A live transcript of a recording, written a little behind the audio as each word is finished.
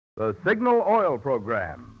The Signal Oil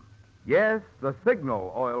Program. Yes, the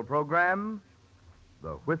Signal Oil Program.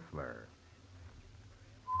 The Whistler.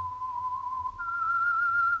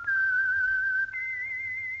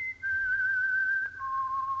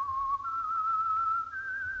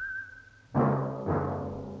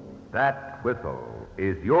 That whistle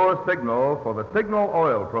is your signal for the Signal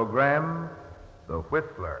Oil Program, The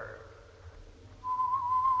Whistler.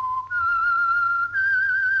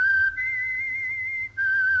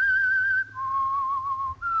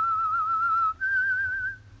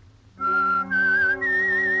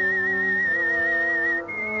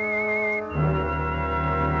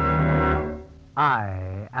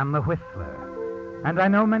 I am the Whistler, and I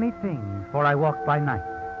know many things, for I walk by night.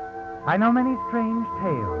 I know many strange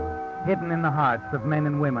tales hidden in the hearts of men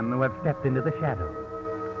and women who have stepped into the shadows.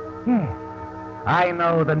 Yes, I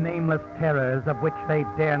know the nameless terrors of which they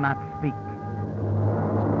dare not speak.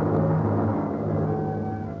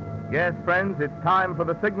 Yes, friends, it's time for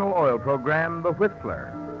the Signal Oil Program, The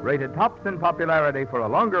Whistler, rated tops in popularity for a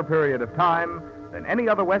longer period of time than any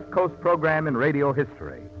other West Coast program in radio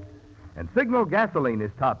history. And Signal gasoline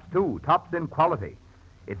is tops, too, tops in quality.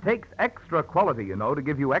 It takes extra quality, you know, to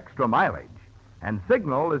give you extra mileage. And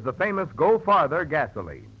Signal is the famous Go Farther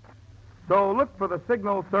gasoline. So look for the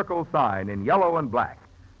Signal circle sign in yellow and black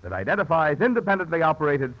that identifies independently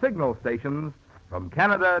operated signal stations from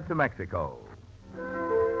Canada to Mexico.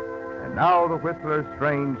 And now the Whistler's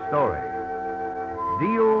strange story.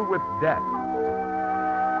 Deal with Death.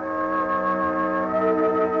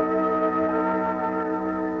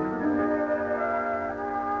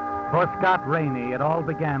 For Scott Rainey, it all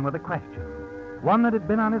began with a question, one that had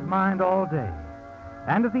been on his mind all day.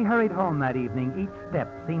 And as he hurried home that evening, each step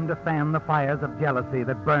seemed to fan the fires of jealousy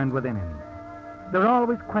that burned within him. There are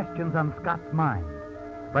always questions on Scott's mind,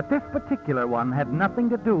 but this particular one had nothing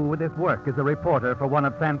to do with his work as a reporter for one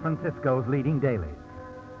of San Francisco's leading dailies.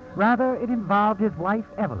 Rather, it involved his wife,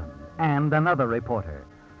 Evelyn, and another reporter,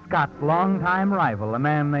 Scott's longtime rival, a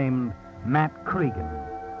man named Matt Cregan.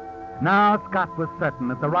 Now, Scott was certain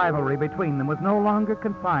that the rivalry between them was no longer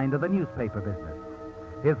confined to the newspaper business.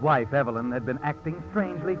 His wife, Evelyn, had been acting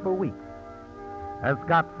strangely for weeks. As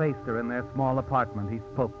Scott faced her in their small apartment, he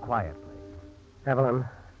spoke quietly. Evelyn,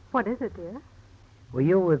 What is it, dear? were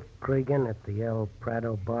you with Cregan at the El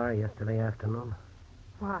Prado bar yesterday afternoon?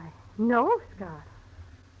 Why, no, Scott.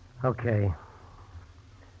 Okay.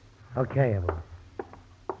 Okay, Evelyn.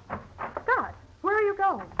 Scott, where are you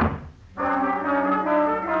going?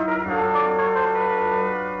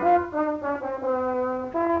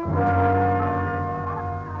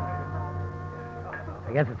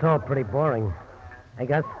 I guess it's all pretty boring. Hey,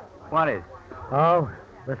 Gus? What is? Oh,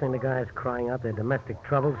 listening to guys crying out their domestic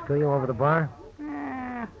troubles to you over the bar?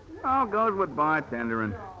 All goes with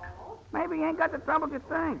bartendering. Maybe he ain't got the trouble you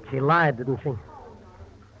think. She lied, didn't she?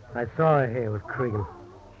 I saw her here with Cregan.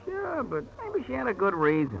 Sure, but maybe she had a good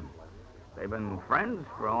reason. They've been friends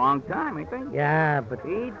for a long time, ain't they? Yeah, but...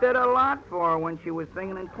 He did a lot for her when she was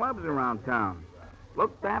singing in clubs around town.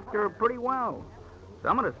 Looked after her pretty well.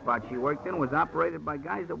 Some of the spots she worked in was operated by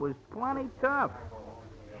guys that was plenty tough.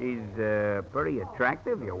 She's pretty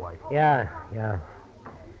attractive, your wife. Yeah.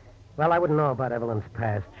 Well, I wouldn't know about Evelyn's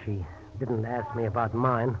past. She didn't ask me about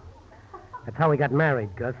mine. That's how we got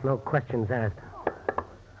married, Gus. No questions asked.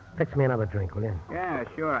 Fix me another drink, will you? Yeah,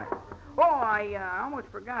 sure. Oh, I almost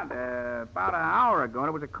forgot. About an hour ago,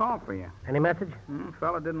 there was a call for you. Any message?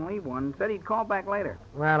 Fella didn't leave one. Said he'd call back later.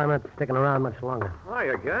 Well, I'm not sticking around much longer.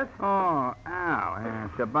 Hiya, Gus. Oh, ow. Yeah,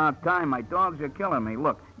 it's about time. My dogs are killing me.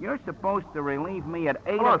 Look, you're supposed to relieve me at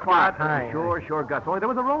 8 o'clock. Hi. Sure, Gus. Only there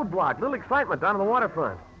was a roadblock. Little excitement down on the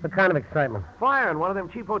waterfront. What kind of excitement? Fire in one of them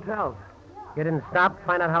cheap hotels. You didn't stop to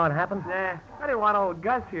find out how it happened? Nah, I didn't want old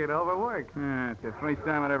Gus here to overwork. Yeah, it's the first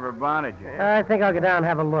time I'd ever bothered you. I think I'll go down and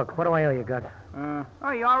have a look. What do I owe you, Gus?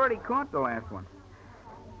 You already caught the last one.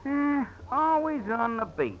 Always on the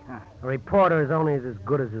beat, huh? A reporter is only as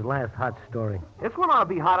good as his last hot story. This one ought to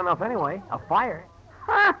be hot enough anyway. A fire.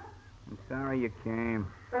 Ha! I'm sorry you came.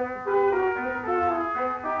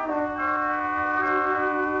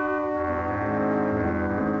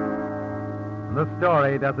 The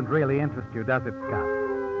story doesn't really interest you, does it, Scott?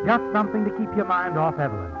 Just something to keep your mind off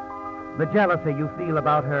Evelyn. The jealousy you feel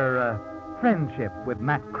about her friendship with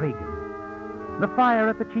Matt Cregan. The fire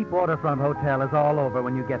at the cheap waterfront hotel is all over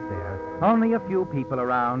when you get there. Only a few people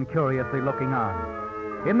around, curiously looking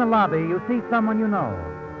on. In the lobby, you see someone you know,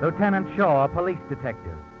 Lieutenant Shaw, a police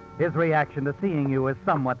detective. His reaction to seeing you is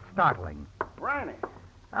somewhat startling. Rainey.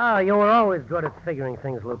 Oh, you were always good at figuring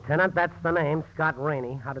things, Lieutenant. That's the name, Scott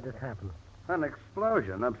Rainey. How did this happen? An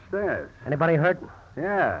explosion upstairs. Anybody hurt?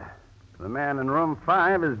 Yeah. The man in room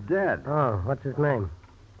 5 is dead. Oh, what's his name?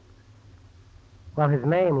 Well, his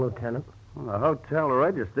name, Lieutenant. Well, the hotel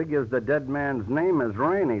register gives the dead man's name as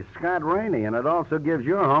Rainey, Scott Rainey, and it also gives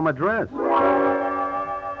your home address.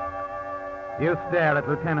 You stare at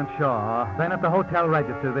Lieutenant Shaw, then at the hotel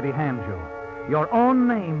register that he hands you. Your own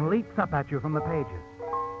name leaps up at you from the pages.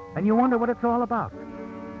 And you wonder what it's all about.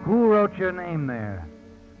 Who wrote your name there?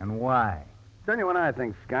 And why? Tell you what I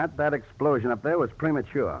think, Scott. That explosion up there was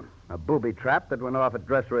premature. A booby trap that went off at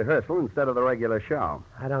dress rehearsal instead of the regular show.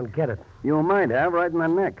 I don't get it. You might have, right in the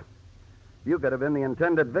neck. You could have been the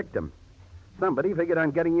intended victim. Somebody figured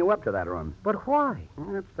on getting you up to that room. But why?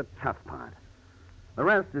 Well, that's the tough part. The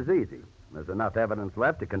rest is easy. There's enough evidence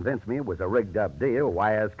left to convince me it was a rigged-up deal,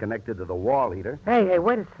 wires connected to the wall heater. Hey,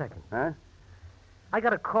 wait a second. Huh? I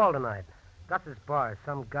got a call tonight. Gus's bar.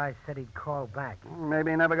 Some guy said he'd call back.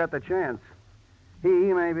 Maybe he never got the chance. He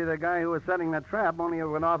may be the guy who was setting the trap, only it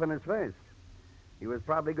went off in his face. He was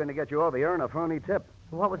probably going to get you over here in a phony tip.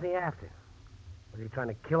 What was he after? Was he trying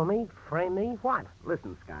to kill me? Frame me? What?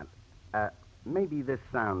 Listen, Scott. Maybe this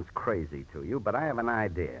sounds crazy to you, but I have an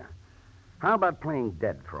idea. How about playing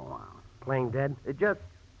dead for a while? Playing dead? Just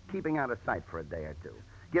keeping out of sight for a day or two.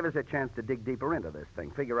 Give us a chance to dig deeper into this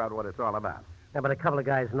thing, figure out what it's all about. Yeah, but a couple of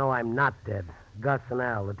guys know I'm not dead. Gus and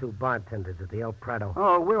Al, the two bartenders at the El Prado.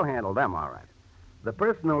 Oh, we'll handle them all right. The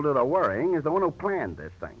person who'll do the worrying is the one who planned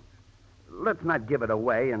this thing. Let's not give it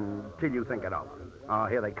away until you think it over. Oh,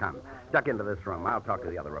 here they come. Duck into this room. I'll talk to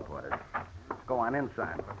the other reporters. Go on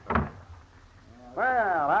inside.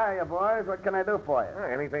 Well, hiya, boys. What can I do for you?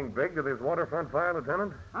 Anything big to this waterfront fire,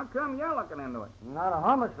 Lieutenant? How come you're looking into it? Not a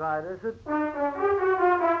homicide, is it?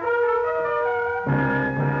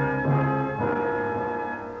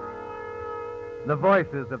 The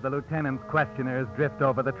voices of the lieutenant's questioners drift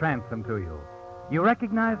over the transom to you. You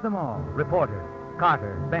recognize them all. Reporters,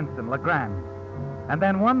 Carter, Benson, LeGrand. And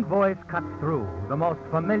then one voice cuts through, the most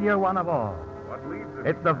familiar one of all. What leads us?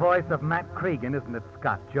 It's the voice of Matt Cregan, isn't it,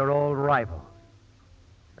 Scott, your old rival?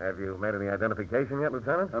 Have you made any identification yet,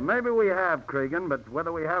 Lieutenant? Maybe we have, Cregan, but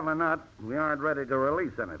whether we have or not, we aren't ready to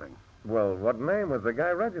release anything. Well, what name was the guy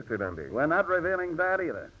registered under? We're not revealing that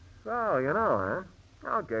either. Oh, you know,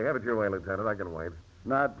 huh? Okay, have it your way, Lieutenant. I can wait.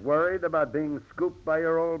 Not worried about being scooped by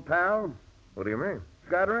your old pal? What do you mean?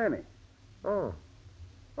 Scott Rainey. Oh.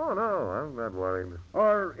 Oh, no, I'm not worried.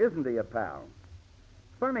 Or isn't he a pal?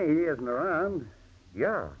 Funny he isn't around.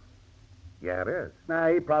 Yeah. Yeah, it is. Nah,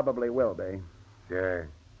 he probably will be. Sure.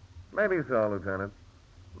 Maybe so, Lieutenant.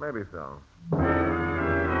 Maybe so.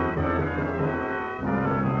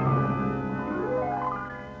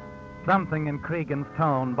 Something in Cregan's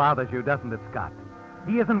tone bothers you, doesn't it, Scott?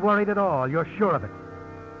 He isn't worried at all. You're sure of it.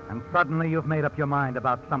 And suddenly you've made up your mind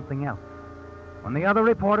about something else. When the other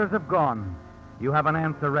reporters have gone, you have an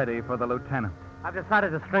answer ready for the lieutenant. I've decided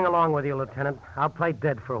to string along with you, Lieutenant. I'll play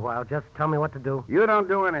dead for a while. Just tell me what to do. You don't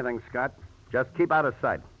do anything, Scott. Just keep out of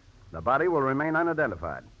sight. The body will remain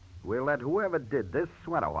unidentified. We'll let whoever did this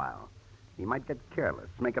sweat a while. He might get careless,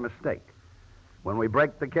 make a mistake. When we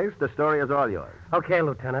break the case, the story is all yours. Okay,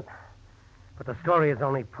 Lieutenant. But the story is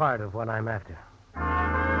only part of what I'm after.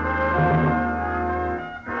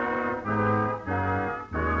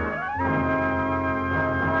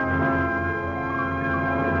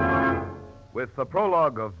 With the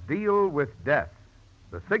prologue of Deal with Death,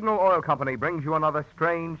 the Signal Oil Company brings you another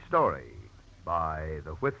strange story by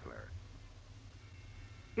The Whistler.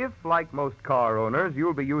 If, like most car owners,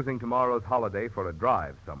 you'll be using tomorrow's holiday for a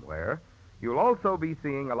drive somewhere, you'll also be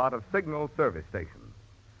seeing a lot of Signal service stations.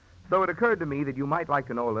 So it occurred to me that you might like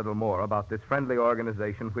to know a little more about this friendly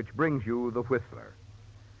organization which brings you The Whistler.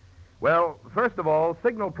 Well, first of all,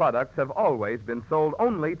 Signal products have always been sold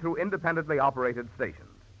only through independently operated stations.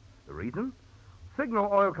 The reason? Signal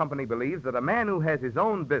Oil Company believes that a man who has his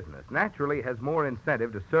own business naturally has more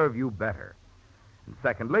incentive to serve you better. And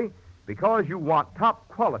secondly, because you want top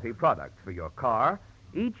quality products for your car,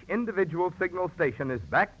 each individual Signal station is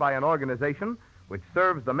backed by an organization which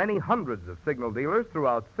serves the many hundreds of Signal dealers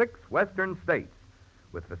throughout 6 western states,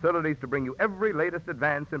 with facilities to bring you every latest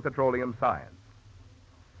advance in petroleum science.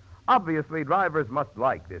 Obviously, drivers must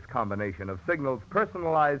like this combination of Signal's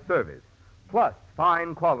personalized service plus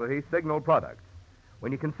fine quality Signal products.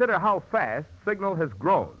 When you consider how fast Signal has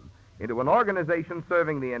grown into an organization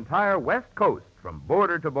serving the entire West Coast from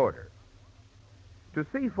border to border. To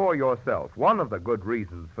see for yourself one of the good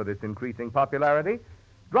reasons for this increasing popularity,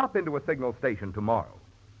 drop into a Signal station tomorrow.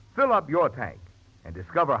 Fill up your tank and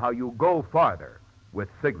discover how you go farther with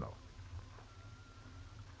Signal.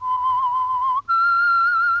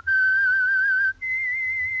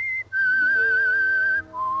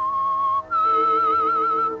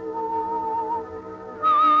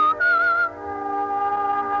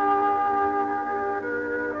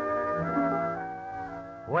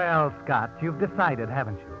 Scott, you've decided,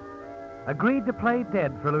 haven't you? Agreed to play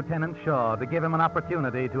dead for Lieutenant Shaw to give him an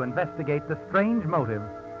opportunity to investigate the strange motive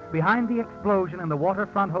behind the explosion in the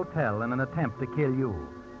Waterfront Hotel in an attempt to kill you.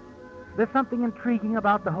 There's something intriguing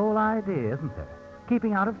about the whole idea, isn't there?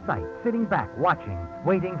 Keeping out of sight, sitting back, watching,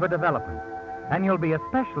 waiting for developments. And you'll be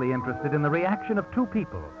especially interested in the reaction of two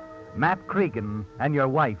people, Matt Cregan and your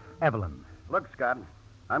wife, Evelyn. Look, Scott,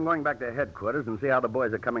 I'm going back to headquarters and see how the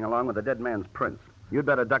boys are coming along with the dead man's prints. You'd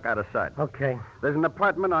better duck out of sight. Okay. There's an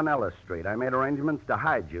apartment on Ellis Street. I made arrangements to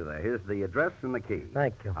hide you there. Here's the address and the key.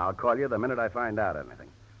 Thank you. I'll call you the minute I find out anything.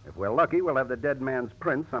 If we're lucky, we'll have the dead man's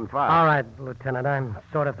prints on file. All right, Lieutenant. I'm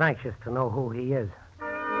sort of anxious to know who he is.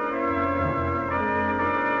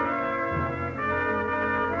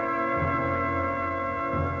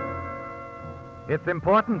 It's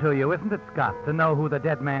important to you, isn't it, Scott, to know who the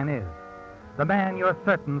dead man is? The man you're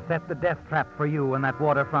certain set the death trap for you in that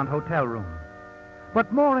Waterfront hotel room.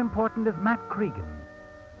 But more important is Matt Cregan.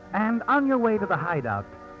 And on your way to the hideout,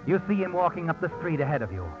 you see him walking up the street ahead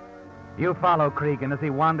of you. You follow Cregan as he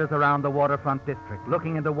wanders around the Waterfront district,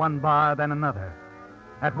 looking into one bar, then another.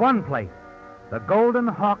 At one place, the Golden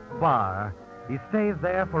Hawk Bar, he stays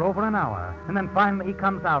there for over an hour, and then finally he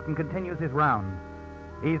comes out and continues his rounds.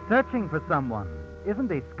 He's searching for someone,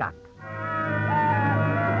 isn't he, Scott?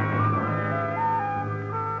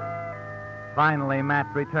 Finally,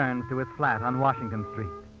 Matt returns to his flat on Washington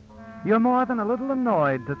Street. You're more than a little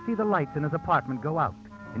annoyed to see the lights in his apartment go out,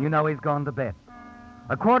 and you know he's gone to bed.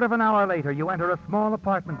 A quarter of an hour later, you enter a small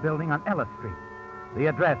apartment building on Ellis Street. The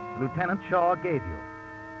address Lieutenant Shaw gave you.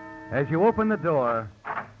 As you open the door...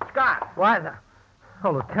 Scott! What?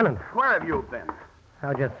 Oh, Lieutenant. Where have you been? I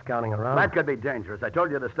was just scouting around. That could be dangerous. I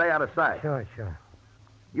told you to stay out of sight. Sure.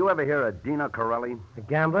 You ever hear of Dino Corelli? The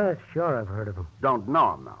gambler? Sure, I've heard of him. Don't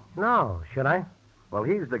know him, though. No, should I? Well,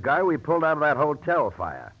 he's the guy we pulled out of that hotel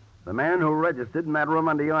fire. The man who registered in that room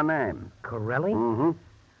under your name. Corelli? Mm-hmm.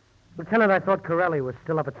 Lieutenant, I thought Corelli was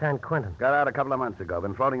still up at San Quentin. Got out a couple of months ago.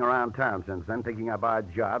 Been floating around town since then, picking up odd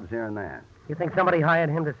jobs here and there. You think somebody hired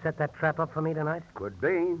him to set that trap up for me tonight? Could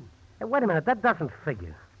be. Hey, wait a minute. That doesn't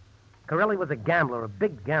figure. Corelli was a gambler, a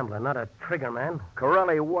big gambler, not a trigger man.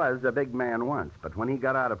 Corelli was a big man once, but when he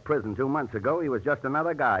got out of prison 2 months ago, he was just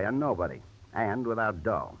another guy, a nobody, and without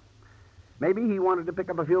dough. Maybe he wanted to pick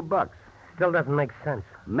up a few bucks. Still doesn't make sense.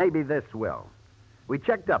 Maybe this will. We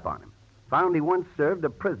checked up on him. Found he once served a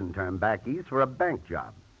prison term back east for a bank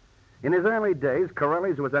job. In his early days,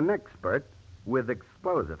 Corelli's was an expert with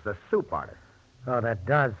explosives, a soup artist. Oh, that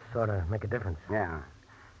does sort of make a difference. Yeah.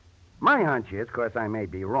 My hunch is, of course, I may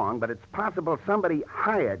be wrong, but it's possible somebody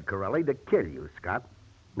hired Corelli to kill you, Scott.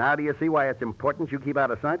 Now, do you see why it's important you keep out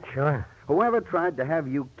of sight? Sure. Whoever tried to have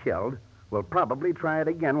you killed will probably try it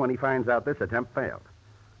again when he finds out this attempt failed.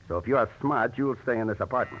 So if you're smart, you'll stay in this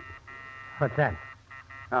apartment. What's that?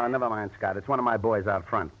 Oh, never mind, Scott. It's one of my boys out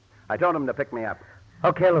front. I told him to pick me up.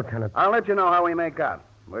 Okay, Lieutenant. I'll let you know how we make out.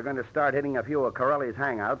 We're going to start hitting a few of Corelli's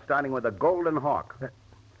hangouts, starting with the Golden Hawk.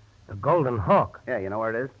 The Golden Hawk? Yeah, you know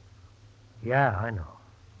where it is? Yeah, I know.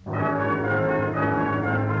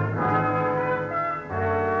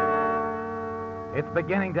 It's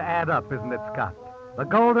beginning to add up, isn't it, Scott? The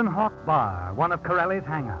Golden Hawk Bar, one of Corelli's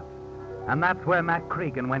hangouts. And that's where Matt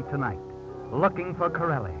Cregan went tonight, looking for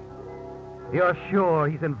Corelli. You're sure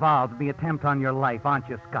he's involved in the attempt on your life, aren't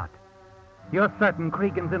you, Scott? You're certain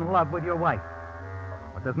Cregan's in love with your wife.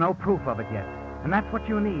 But there's no proof of it yet. And that's what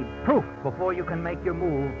you need, proof, before you can make your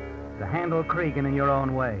move to handle Cregan in your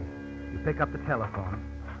own way. You pick up the telephone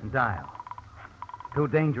and dial. Too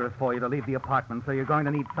dangerous for you to leave the apartment, so you're going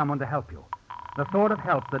to need someone to help you. The sort of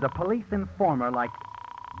help that a police informer like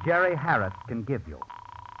Jerry Harris can give you.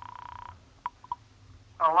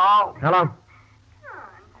 Hello? Hello?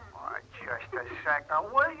 Oh, just a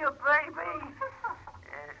second. Will you, baby?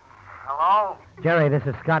 Hello? Jerry, this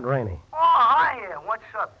is Scott Rainey. Oh, hiya. What's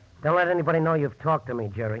up? Don't let anybody know you've talked to me,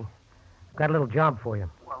 Jerry. I've got a little job for you.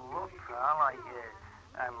 Well, look, pal,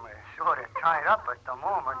 I'm sort of tied up at the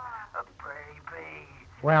moment. Baby.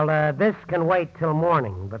 Well, this can wait till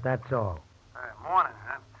morning, but that's all. Morning,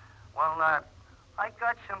 huh? Well, I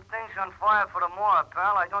got some things on fire for tomorrow,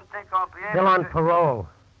 pal. I don't think I'll be able Still on to... parole,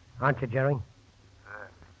 aren't you, Jerry?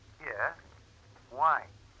 Yeah. Why?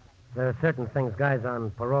 There are certain things guys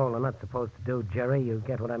on parole are not supposed to do, Jerry. You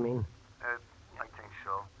get what I mean? I think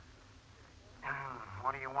so.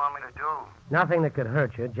 What do you want me to do? Nothing that could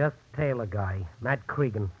hurt you. Just tail a guy, Matt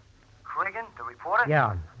Cregan. Cregan, the reporter?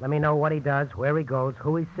 Yeah. Let me know what he does, where he goes,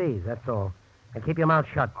 who he sees. That's all. And keep your mouth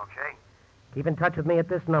shut. Okay. Keep in touch with me at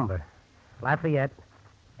this number. Lafayette,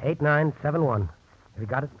 8971. Have you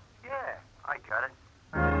got it? Yeah, I got it.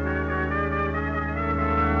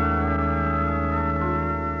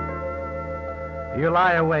 You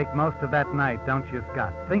lie awake most of that night, don't you,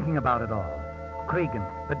 Scott, thinking about it all. Cregan,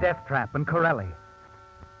 the death trap, and Corelli.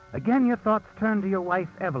 Again, your thoughts turn to your wife,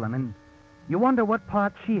 Evelyn, and you wonder what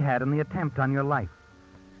part she had in the attempt on your life.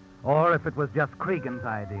 Or if it was just Cregan's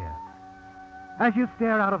idea. As you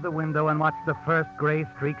stare out of the window and watch the first gray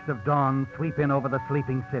streaks of dawn sweep in over the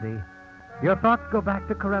sleeping city, your thoughts go back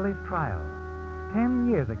to Corelli's trial. 10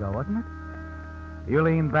 years ago, wasn't it? You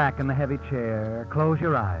lean back in the heavy chair, close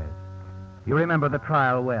your eyes. You remember the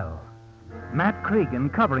trial well. Matt Cregan,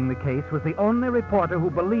 covering the case, was the only reporter who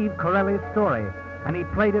believed Corelli's story, and he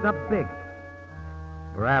played it up big.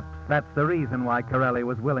 Perhaps that's the reason why Corelli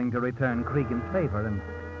was willing to return Cregan's favor and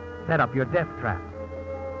set up your death trap.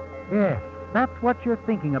 Yes, that's what you're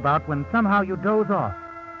thinking about when somehow you doze off.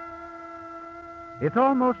 It's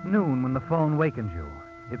almost noon when the phone wakens you.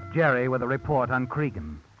 It's Jerry with a report on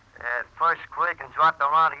Cregan. First Cregan dropped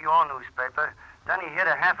around to your newspaper. Then he hit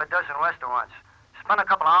a half a dozen restaurants. Spent a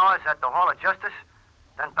couple of hours at the Hall of Justice.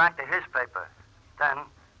 Then back to his paper. Then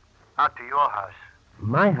out to your house.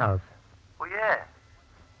 My house? Well,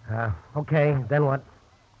 yeah. Okay, then what?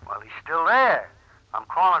 Well, he's still there. I'm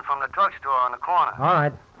calling from the drugstore on the corner. All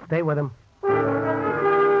right, stay with him.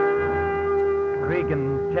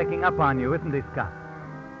 Cregan's checking up on you, isn't he, Scott?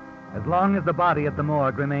 As long as the body at the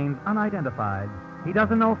morgue remains unidentified, he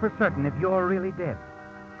doesn't know for certain if you're really dead.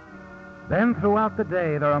 Then throughout the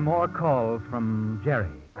day, there are more calls from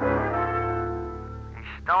Jerry.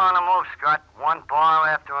 He's still on the move, Scott. One bar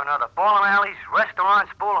after another. Bowling alleys,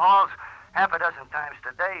 restaurants, pool halls. Half a dozen times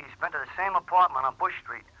today, he's been to the same apartment on Bush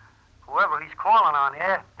Street. Whoever he's calling on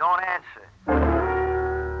here don't answer.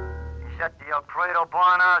 He's at the El Prado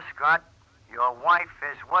bar now, Scott. Your wife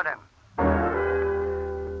is with him.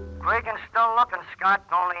 Cregan's still looking, Scott,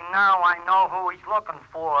 only now I know who he's looking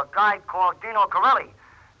for. A guy called Dino Corelli.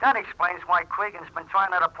 That explains why Cregan's been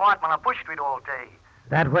trying that apartment on Bush Street all day.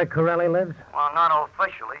 That where Corelli lives? Well, not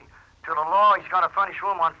officially. To the law, he's got a furnished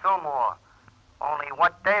room on Fillmore. Only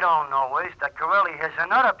what they don't know is that Corelli has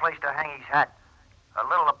another place to hang his hat. A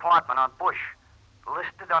little apartment on Bush,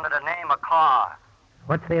 listed under the name of Carr.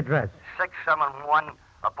 What's the address? 671,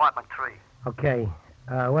 apartment 3. Okay.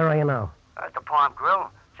 Where are you now? At the Palm Grill,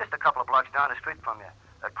 just a couple of blocks down the street from you.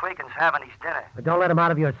 Cregan's having his dinner. But don't let him out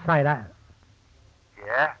of your sight.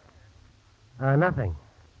 Yeah? Nothing.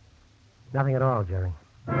 Nothing at all, Jerry.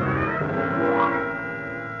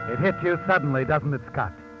 It hits you suddenly, doesn't it,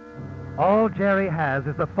 Scott? All Jerry has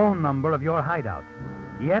is the phone number of your hideout.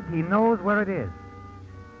 Yet he knows where it is.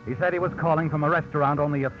 He said he was calling from a restaurant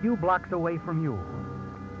only a few blocks away from you.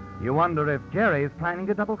 You wonder if Jerry is planning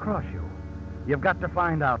to double-cross you. You've got to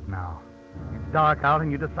find out now. It's dark out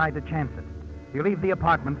and you decide to chance it. You leave the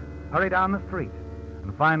apartment, hurry down the street,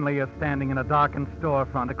 and finally you're standing in a darkened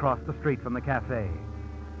storefront across the street from the cafe.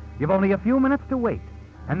 You've only a few minutes to wait,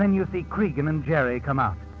 and then you see Cregan and Jerry come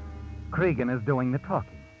out. Cregan is doing the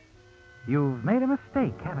talking. You've made a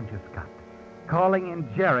mistake, haven't you, Scott? Calling in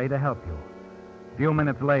Jerry to help you. A few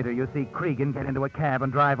minutes later, you see Cregan get into a cab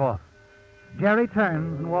and drive off. Jerry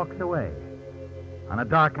turns and walks away. On a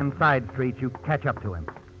darkened side street, you catch up to him.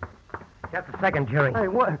 Just a second, Jerry. Hey,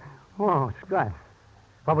 what? Oh, Scott.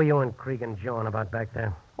 What were you and Cregan jawing about back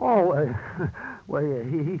there? Oh, well,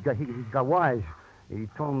 he got wise. He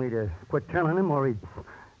told me to quit telling him or he'd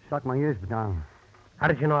suck my ears down. How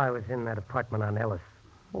did you know I was in that apartment on Ellis?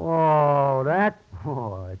 Oh, that?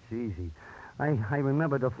 Oh, it's easy. I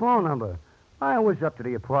remember the phone number. I was up to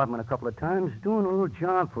the apartment a couple of times doing a little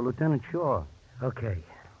job for Lieutenant Shaw. Okay.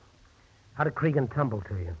 How did Cregan tumble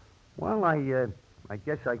to you? Well, I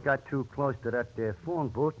guess I got too close to that phone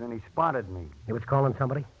booth and he spotted me. He was calling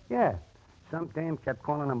somebody? Yeah. Some dame kept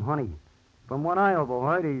calling him honey. From what I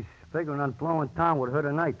overheard, he's figuring on blowing town with her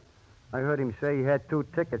tonight. I heard him say he had 2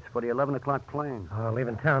 tickets for the 11 o'clock plane. Oh,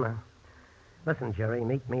 leaving town, huh? Listen, Jerry,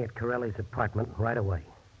 meet me at Corelli's apartment right away.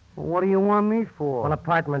 Well, what do you want me for? Well,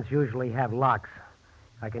 apartments usually have locks.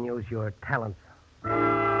 I can use your talents.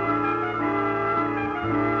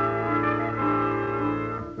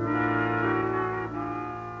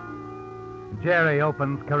 Jerry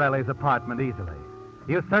opens Corelli's apartment easily.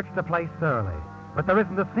 You search the place thoroughly, but there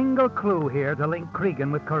isn't a single clue here to link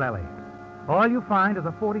Cregan with Corelli. All you find is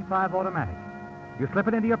a .45 automatic. You slip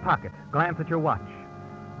it into your pocket, glance at your watch.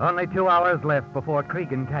 Only 2 hours left before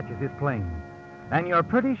Cregan catches his plane. And you're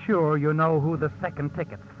pretty sure you know who the second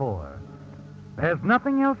ticket's for. There's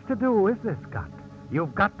nothing else to do, is there, Scott?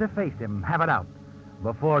 You've got to face him, have it out,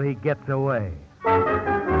 before he gets away.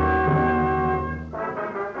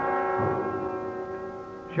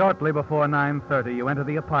 Shortly before 9:30, you enter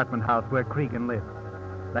the apartment house where Cregan lives.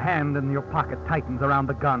 The hand in your pocket tightens around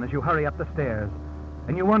the gun as you hurry up the stairs.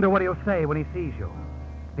 And you wonder what he'll say when he sees you.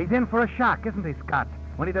 He's in for a shock, isn't he, Scott,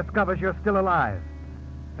 when he discovers you're still alive.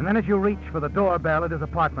 And then as you reach for the doorbell at his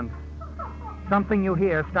apartment, something you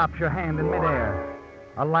hear stops your hand in midair.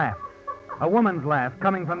 A laugh. A woman's laugh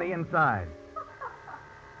coming from the inside.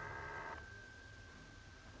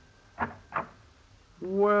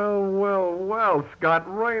 Well, Scott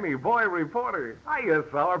Rainey, boy reporter. Hiya,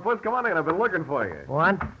 Sourpuss. Come on in. I've been looking for you.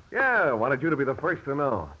 What? Yeah, wanted you to be the first to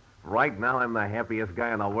know. Right now, I'm the happiest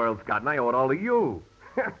guy in the world, Scott, and I owe it all to you.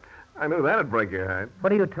 I knew that'd break your heart.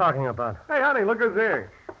 What are you talking about? Hey, honey, look who's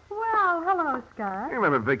here. Well, hello, Scott. You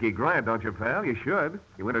remember Vicky Grant, don't you, pal? You should.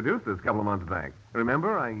 You introduced us a couple of months back.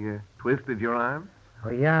 Remember, I twisted your arm?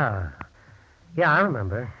 Oh, yeah. Yeah, I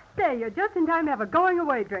remember. Say, you're just in time to have a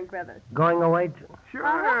going-away drink with us. Going away?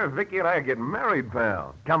 Sure. Vicky and I are getting married,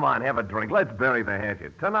 pal. Come on, have a drink. Let's bury the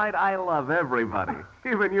hatchet. Tonight, I love everybody.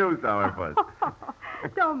 Even you, Sourpuss.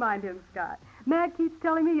 Don't mind him, Scott. Matt keeps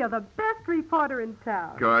telling me you're the best reporter in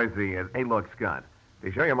town. Of course he is. Hey, look, Scott.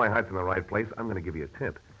 To show you my heart's in the right place, I'm going to give you a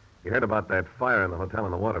tip. You heard about that fire in the hotel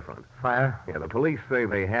on the waterfront? Fire? Yeah, the police say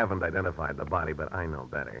they haven't identified the body, but I know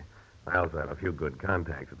better. I also have a few good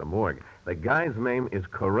contacts at the morgue. The guy's name is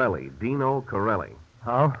Corelli, Dino Corelli.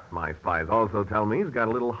 Oh? My spies also tell me he's got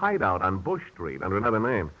a little hideout on Bush Street under another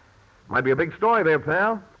name. Might be a big story there,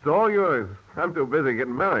 pal. It's all yours. I'm too busy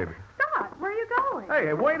getting married. Scott, where are you going?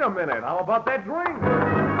 Hey, wait a minute. How about that drink?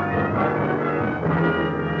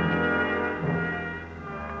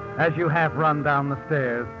 As you half run down the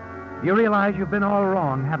stairs, you realize you've been all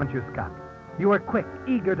wrong, haven't you, Scott? You were quick,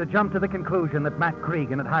 eager to jump to the conclusion that Matt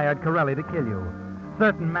Cregan had hired Corelli to kill you.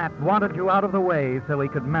 Certain Matt wanted you out of the way so he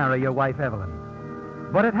could marry your wife, Evelyn.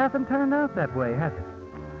 But it hasn't turned out that way, has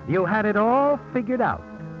it? You had it all figured out,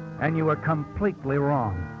 and you were completely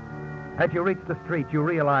wrong. As you reach the street, you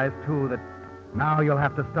realize, too, that now you'll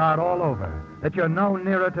have to start all over, that you're no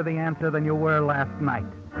nearer to the answer than you were last night.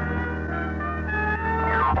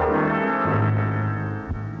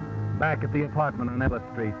 Back at the apartment on Ella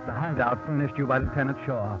Street, the hideout furnished you by Lieutenant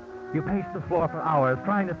Shaw, you paced the floor for hours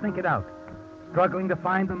trying to think it out, struggling to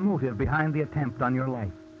find the motive behind the attempt on your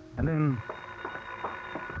life. And then...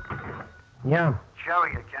 Yeah.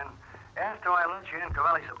 Sherry again. After I let you in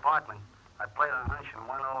Corelli's apartment, I played a hunch and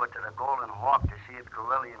went over to the Golden Hawk to see if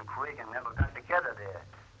Corelli and Cregan never got together there.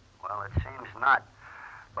 Well, it seems not.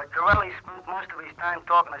 But Corelli spent most of his time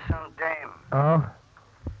talking to some dame. Oh?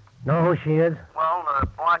 Know who she is? Well, the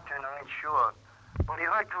bartender ain't sure. But he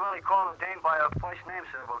heard Corelli call the dame by her first name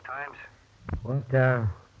several times.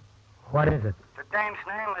 What is it? The dame's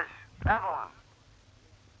name is Evelyn.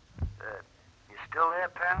 You still there,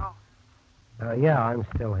 pal? Yeah, I'm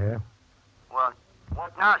still here. Well,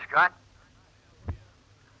 what now, Scott?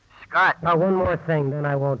 Scott. One more thing, then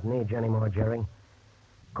I won't need you anymore, Jerry.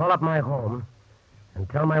 Call up my home and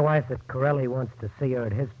tell my wife that Corelli wants to see her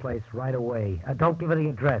at his place right away. Don't give her the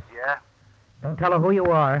address. Yeah? Don't tell her who you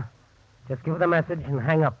are. Just give her the message and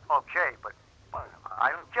hang up. Okay, but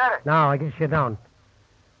I don't get it. No, I guess you don't.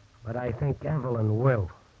 But I think Evelyn will.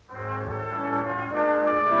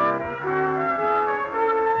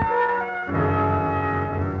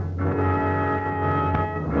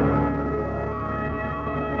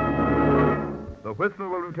 The Whistler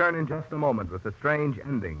will return in just a moment with a strange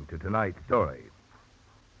ending to tonight's story.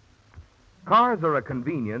 Cars are a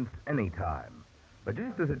convenience anytime. But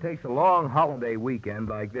just as it takes a long holiday weekend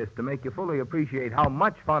like this to make you fully appreciate how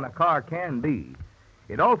much fun a car can be,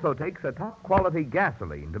 it also takes a top-quality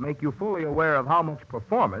gasoline to make you fully aware of how much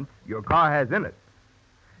performance your car has in it.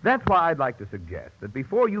 That's why I'd like to suggest that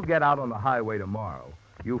before you get out on the highway tomorrow,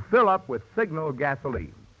 you fill up with Signal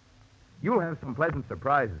gasoline. You'll have some pleasant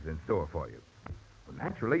surprises in store for you.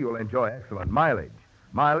 Naturally, you'll enjoy excellent mileage.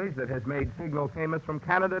 Mileage that has made Signal famous from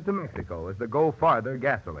Canada to Mexico as the Go Farther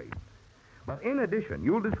gasoline. But in addition,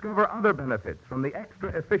 you'll discover other benefits from the extra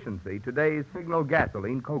efficiency today's Signal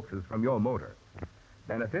gasoline coaxes from your motor.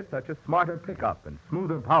 Benefits such as smarter pickup and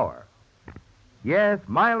smoother power. Yes,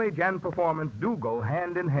 mileage and performance do go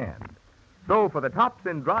hand in hand. So for the tops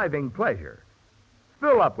in driving pleasure,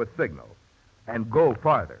 fill up with Signal and go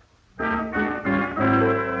farther.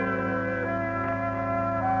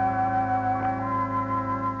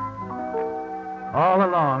 All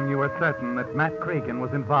along, you were certain that Matt Cregan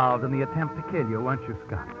was involved in the attempt to kill you, weren't you,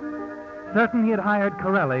 Scott? Certain he had hired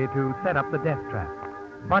Corelli to set up the death trap.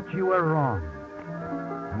 But you were wrong.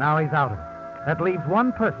 And now he's out of it. That leaves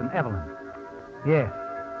one person, Evelyn. Yes.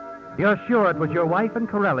 You're sure it was your wife and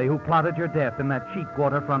Corelli who plotted your death in that cheap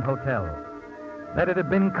waterfront hotel. That it had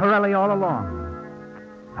been Corelli all along.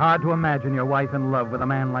 Hard to imagine your wife in love with a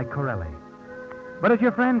man like Corelli. But as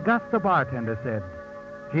your friend Gus the bartender said,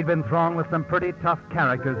 She'd been thrown with some pretty tough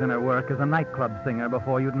characters in her work as a nightclub singer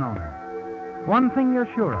before you'd known her. One thing you're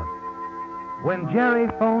sure of. When Jerry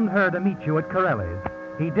phoned her to meet you at Corelli's,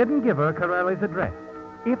 he didn't give her Corelli's address.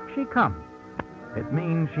 If she comes, it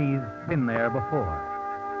means she's been there before.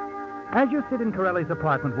 As you sit in Corelli's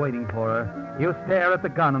apartment waiting for her, you stare at the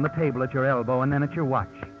gun on the table at your elbow and then at your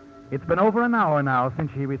watch. It's been over an hour now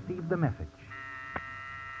since she received the message.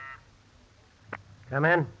 Come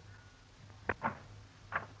in.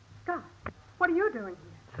 Scott, what are you doing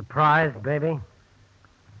here? Surprise, baby.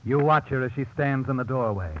 You watch her as she stands in the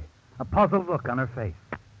doorway, a puzzled look on her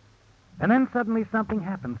face. And then suddenly something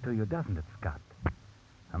happens to you, doesn't it, Scott?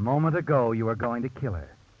 A moment ago you were going to kill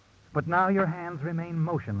her, but now your hands remain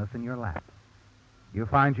motionless in your lap. You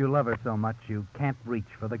find you love her so much you can't reach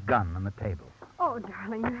for the gun on the table. Oh,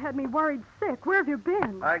 darling, you had me worried sick. Where have you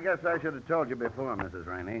been? I guess I should have told you before, Mrs.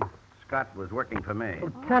 Rainey. Scott was working for me.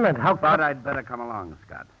 Lieutenant, how Thought I'd better come along,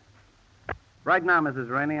 Scott. Right now, Mrs.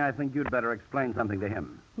 Rainey, I think you'd better explain something to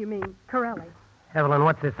him. You mean Corelli? Evelyn,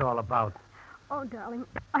 what's this all about? Oh, darling,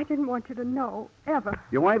 I didn't want you to know, ever.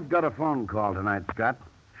 Your wife got a phone call tonight, Scott.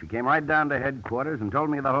 She came right down to headquarters and told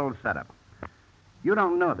me the whole setup. You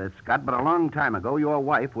don't know this, Scott, but a long time ago, your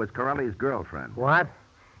wife was Corelli's girlfriend. What?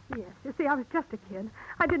 Yes, you see, I was just a kid.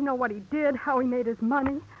 I didn't know what he did, how he made his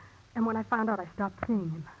money. And when I found out, I stopped seeing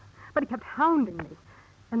him. But he kept hounding me.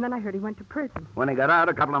 And then I heard he went to prison. When he got out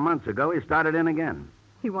a couple of months ago, he started in again.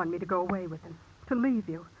 He wanted me to go away with him, to leave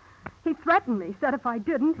you. He threatened me, said if I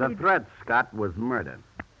didn't, The he'd... threat, Scott, was murder.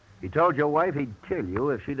 He told your wife he'd kill you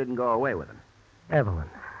if she didn't go away with him. Evelyn.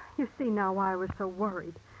 You see now why I was so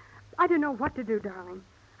worried. I didn't know what to do, darling.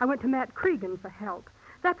 I went to Matt Cregan for help.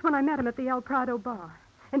 That's when I met him at the El Prado bar.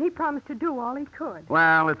 And he promised to do all he could.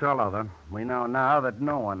 Well, it's all over. We know now that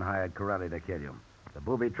no one hired Corelli to kill you. The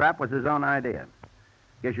booby trap was his own idea.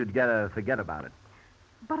 Guess you'd forget about it.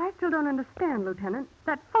 But I still don't understand, Lieutenant.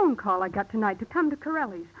 That phone call I got tonight to come to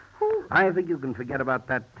Corelli's. Who... I think you can forget about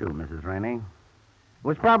that, too, Mrs. Rainey. It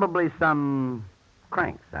was probably some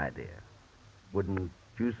crank's idea. Wouldn't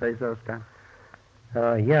you say so, Scott?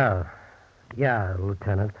 Yeah. Yeah,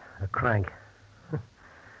 Lieutenant. A crank.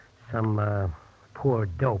 Some, poor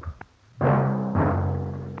dope.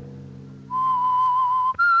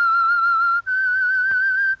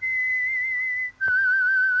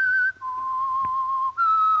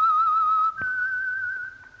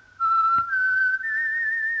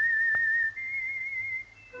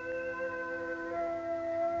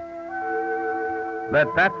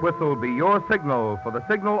 Let that whistle be your signal for the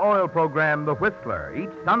Signal Oil program, The Whistler, each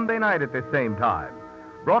Sunday night at this same time.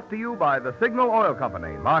 Brought to you by the Signal Oil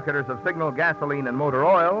Company, marketers of Signal gasoline and motor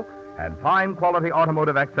oil, and fine quality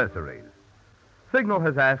automotive accessories. Signal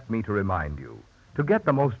has asked me to remind you, to get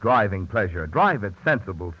the most driving pleasure, drive at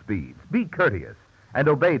sensible speeds, be courteous, and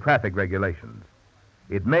obey traffic regulations.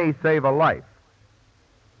 It may save a life,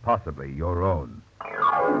 possibly your own.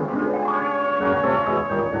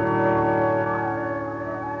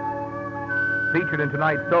 Featured in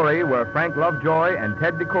tonight's story were Frank Lovejoy and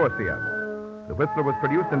Ted DeCorsia. The Whistler was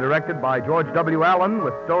produced and directed by George W. Allen,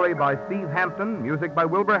 with story by Steve Hampton, music by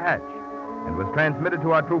Wilbur Hatch, and was transmitted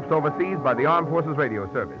to our troops overseas by the Armed Forces Radio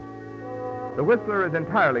Service. The Whistler is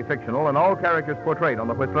entirely fictional, and all characters portrayed on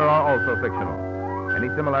The Whistler are also fictional. Any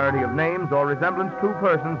similarity of names or resemblance to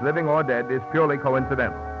persons, living or dead, is purely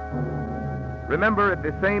coincidental. Remember, at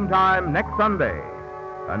the same time next Sunday,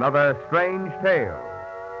 another strange tale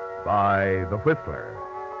by The Whistler.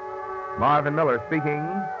 Marvin Miller speaking.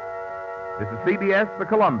 This is CBS, the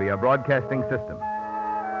Columbia Broadcasting System.